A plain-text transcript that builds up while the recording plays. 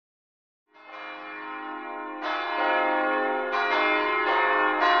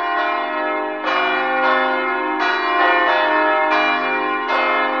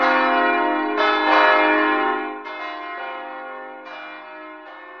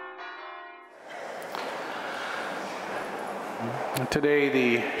Today,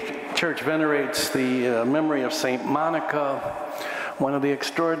 the church venerates the memory of Saint Monica, one of the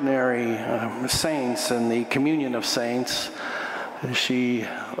extraordinary saints in the communion of saints. She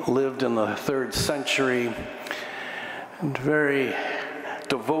lived in the 3rd century, and very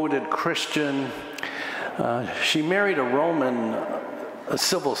devoted Christian. She married a Roman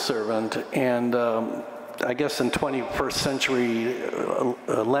civil servant, and I guess in 21st century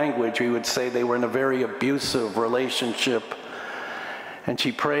language, we would say they were in a very abusive relationship. And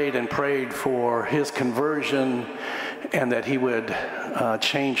she prayed and prayed for his conversion and that he would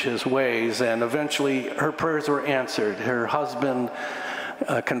change his ways. And eventually her prayers were answered. Her husband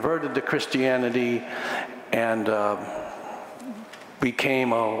converted to Christianity and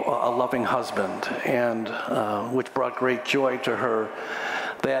became a loving husband, and which brought great joy to her.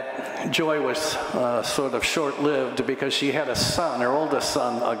 That joy was sort of short-lived because she had a son, her oldest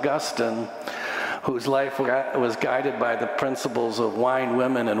son, Augustine, whose life was guided by the principles of wine,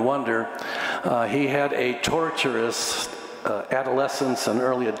 women, and wonder. He had a torturous adolescence and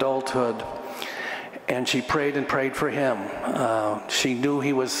early adulthood, and she prayed and prayed for him. She knew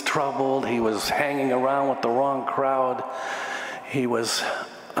he was troubled. He was hanging around with the wrong crowd. He was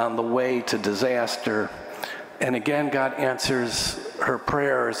on the way to disaster. And again, God answers her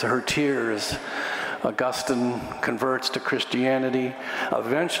prayers, her tears. Augustine converts to Christianity,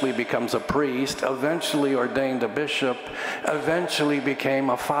 eventually becomes a priest, eventually ordained a bishop, eventually became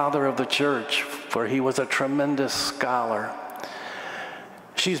a father of the church, for he was a tremendous scholar.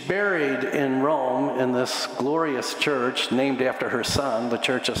 She's buried in Rome in this glorious church named after her son, the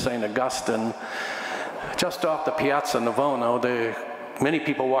Church of St. Augustine, just off the Piazza Navona. Many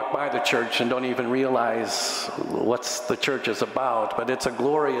people walk by the church and don't even realize what the church is about, but it's a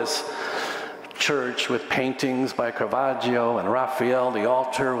glorious church with paintings by Caravaggio and Raphael. The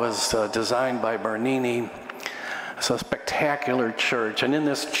altar was designed by Bernini. It's a spectacular church, and in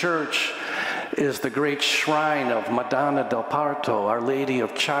this church is the great shrine of Madonna del Parto, Our Lady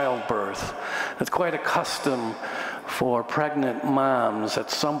of Childbirth. It's quite a custom for pregnant moms at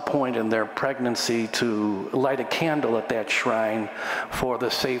some point in their pregnancy to light a candle at that shrine for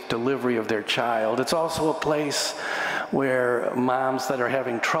the safe delivery of their child. It's also a place where moms that are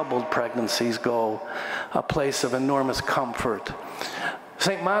having troubled pregnancies go, a place of enormous comfort.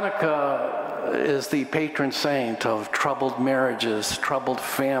 Saint Monica is the patron saint of troubled marriages, troubled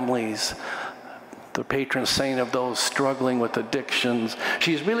families, the patron saint of those struggling with addictions.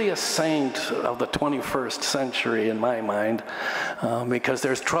 She's really a saint of the 21st century in my mind, because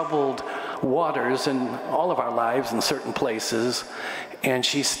there's troubled waters in all of our lives in certain places, and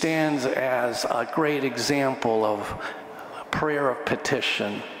she stands as a great example of prayer of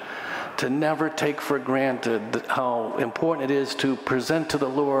petition, to never take for granted how important it is to present to the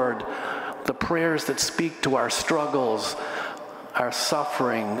Lord the prayers that speak to our struggles, our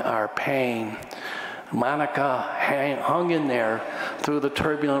suffering, our pain. Monica hung in there through the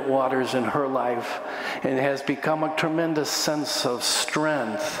turbulent waters in her life and has become a tremendous sense of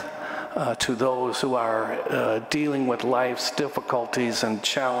strength to those who are dealing with life's difficulties and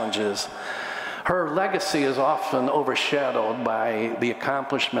challenges. Her legacy is often overshadowed by the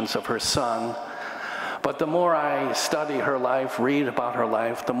accomplishments of her son, but the more I study her life, read about her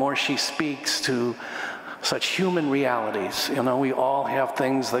life, the more she speaks to such human realities. You know, we all have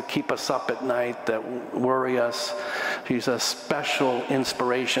things that keep us up at night, that worry us. She's a special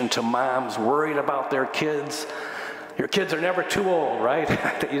inspiration to moms worried about their kids. Your kids are never too old, right?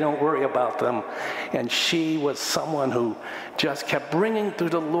 You don't worry about them. And she was someone who just kept bringing to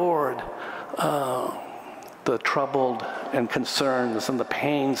the Lord the troubled and concerns and the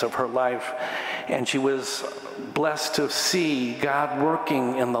pains of her life. And she was blessed to see God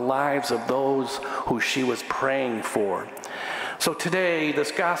working in the lives of those who she was praying for. So today,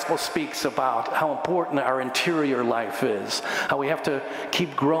 this gospel speaks about how important our interior life is, how we have to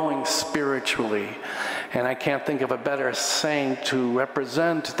keep growing spiritually. And I can't think of a better saint to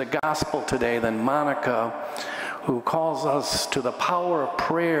represent the gospel today than Monica, who calls us to the power of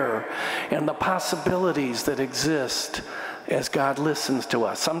prayer and the possibilities that exist as God listens to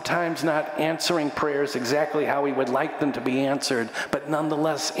us. Sometimes not answering prayers exactly how we would like them to be answered, but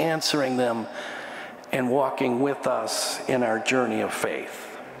nonetheless answering them and walking with us in our journey of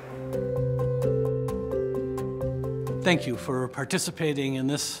faith. Thank you for participating in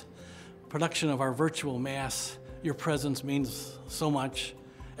this production of our virtual Mass. Your presence means so much.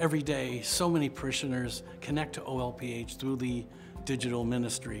 Every day, so many parishioners connect to OLPH through the digital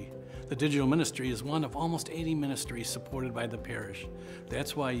ministry. The digital ministry is one of almost 80 ministries supported by the parish.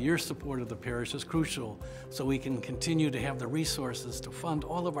 That's why your support of the parish is crucial, so we can continue to have the resources to fund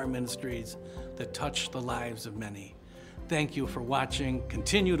all of our ministries that touch the lives of many. Thank you for watching.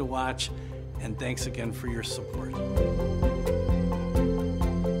 Continue to watch, and thanks again for your support.